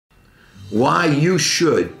why you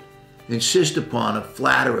should insist upon a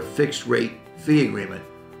flat or a fixed rate fee agreement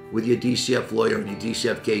with your DCF lawyer in your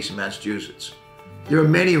DCF case in Massachusetts. There are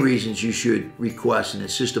many reasons you should request and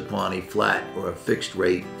insist upon a flat or a fixed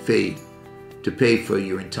rate fee to pay for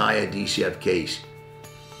your entire DCF case.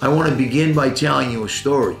 I want to begin by telling you a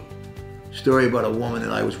story about a woman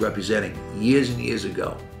that I was representing years and years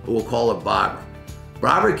ago. We'll call her Barbara.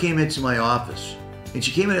 Barbara came into my office, and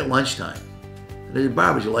she came in at lunchtime. And I said,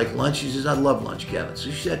 Barbara, do you like lunch? She says, I love lunch, Kevin. So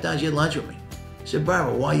she sat down, she had lunch with me. I said,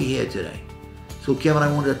 Barbara, why are you here today? So Kevin,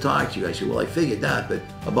 I wanted to talk to you. I said, well, I figured that, but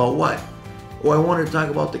about what? Oh, I wanted to talk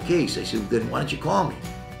about the case. I said, then why don't you call me?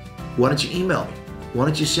 Why don't you email me? Why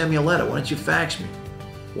don't you send me a letter? Why don't you fax me?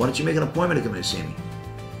 Why don't you make an appointment to come in and see me?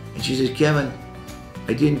 And she says, Kevin,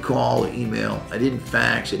 I didn't call or email, I didn't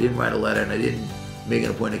fax, I didn't write a letter, and I didn't make an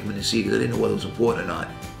appointment to come in and see you because I didn't know whether it was important or not.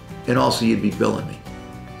 And also, you'd be billing me.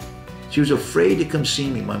 She was afraid to come see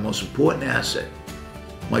me, my most important asset,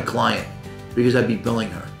 my client, because I'd be billing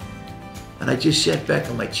her. And I just sat back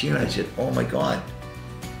in my chair and I said, oh my God,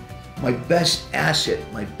 my best asset,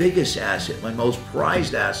 my biggest asset, my most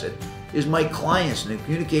prized asset is my clients and the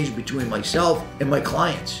communication between myself and my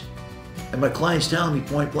clients. And my client's telling me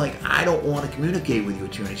point blank, I don't want to communicate with you,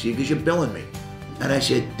 Attorney Seaver, because you're billing me. And I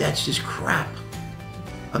said, that's just crap.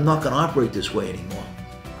 I'm not going to operate this way anymore.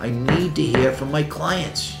 I need to hear from my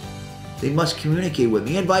clients. They must communicate with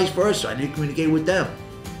me and vice versa. I need to communicate with them.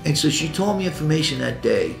 And so she told me information that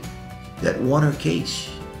day that won her case.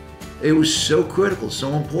 It was so critical,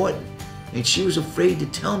 so important. And she was afraid to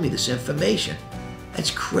tell me this information.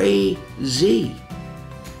 That's crazy,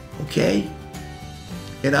 okay?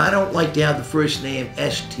 And I don't like to have the first name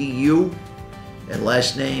STU and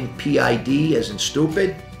last name PID as in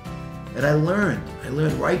stupid. And I learned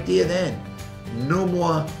right there then, no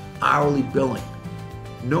more hourly billing,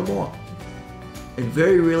 no more. And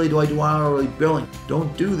very rarely do I do hourly billing.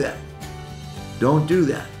 Don't do that. Don't do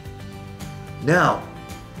that. Now,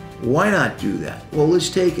 why not do that? Well, let's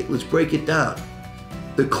break it down.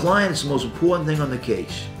 The client is the most important thing on the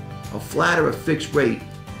case. A flat or a fixed rate,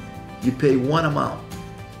 you pay one amount,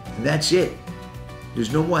 and that's it.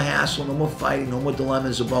 There's no more hassle, no more fighting, no more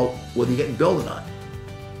dilemmas about whether you're getting billed or not.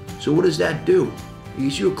 So what does that do?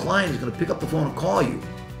 Because your client is going to pick up the phone and call you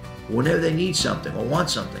whenever they need something or want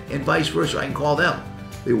something, and vice versa. I can call them.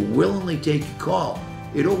 They will willingly take your call.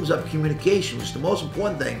 It opens up communication, which is the most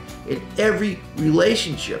important thing in every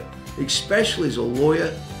relationship, especially as a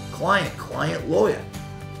lawyer-client, client-lawyer.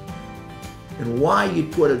 And why you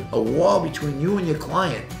put a wall between you and your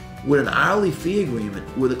client with an hourly fee agreement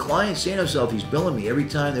where the client saying to himself, he's billing me every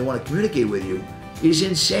time they want to communicate with you, is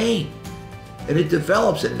insane. And it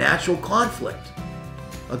develops a natural conflict.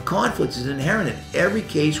 A conflict is inherent in every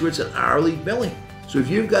case where it's an hourly billing. So if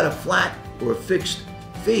you've got a flat or a fixed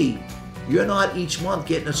fee, you're not each month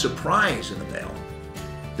getting a surprise in the mail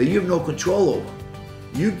that you have no control over.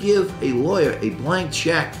 You give a lawyer a blank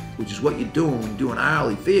check, which is what you're doing when you do an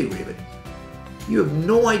hourly fee agreement. You have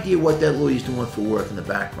no idea what that lawyer is doing for work in the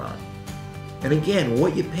background. And again,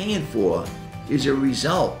 what you're paying for is a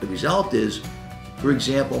result. The result is, for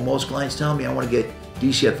example, most clients tell me I want to get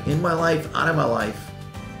DCF in my life, out of my life,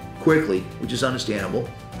 quickly, which is understandable,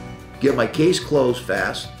 get my case closed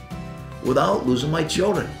fast, without losing my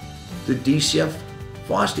children to DCF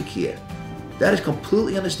foster care. That is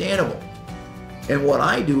completely understandable. And what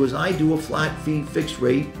I do is I do a flat fee fixed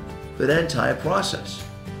rate for that entire process.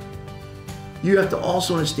 You have to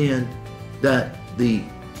also understand that the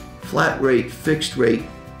flat rate, fixed rate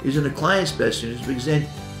is in the client's best interest because then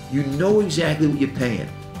you know exactly what you're paying.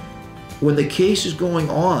 When the case is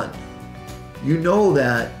going on, you know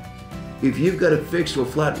that if you've got a fixed or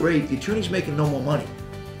flat rate, the attorney's making no more money.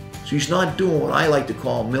 So he's not doing what I like to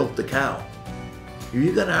call milk the cow. If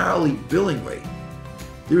you've got an hourly billing rate,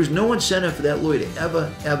 there is no incentive for that lawyer to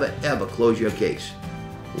ever close your case.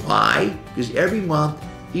 Why? Because every month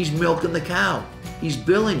he's milking the cow. He's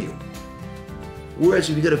billing you.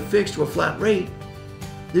 Whereas if you got a fixed or a flat rate,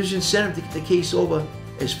 there's incentive to get the case over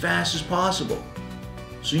as fast as possible.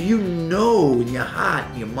 So you know in your heart,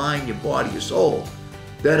 in your mind, your body, your soul,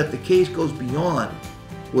 that if the case goes beyond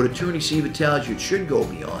what Attorney Seaver tells you it should go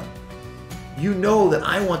beyond, you know that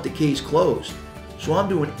I want the case closed. So I'm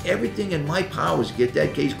doing everything in my powers to get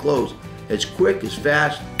that case closed as quick, as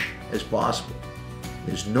fast as possible.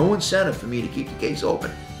 There's no incentive for me to keep the case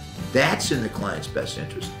open. That's in the client's best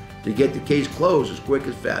interest, to get the case closed as quick,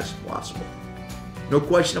 as fast as possible. No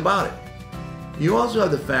question about it. You also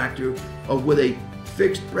have the factor of with a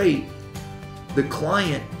fixed rate, the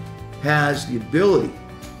client has the ability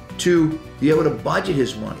to be able to budget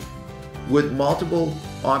his money with multiple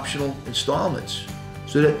optional installments.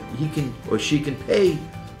 so that he can or she can pay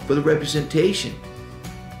for the representation.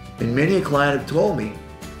 And many a client have told me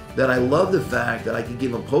that I love the fact that I can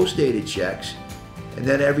give them post-dated checks, and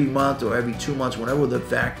then every month or every 2 months, whenever the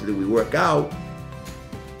factor that we work out,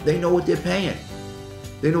 they know what they're paying.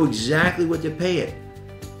 They know exactly what they're paying.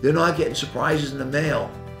 They're not getting surprises in the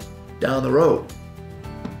mail down the road.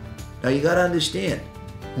 Now you got to understand,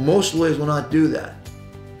 most lawyers will not do that.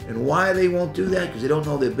 And why they won't do that? Because they don't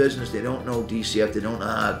know their business, they don't know DCF, they don't know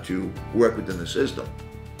how to work within the system.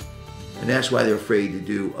 And that's why they're afraid to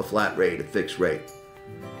do a flat rate, a fixed rate.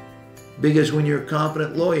 Because when you're a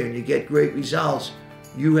competent lawyer and you get great results,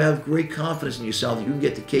 you have great confidence in yourself that you can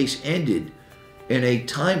get the case ended in a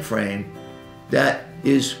time frame that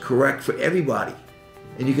is correct for everybody.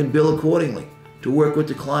 And you can bill accordingly to work with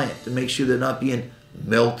the client to make sure they're not being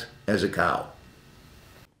milked as a cow.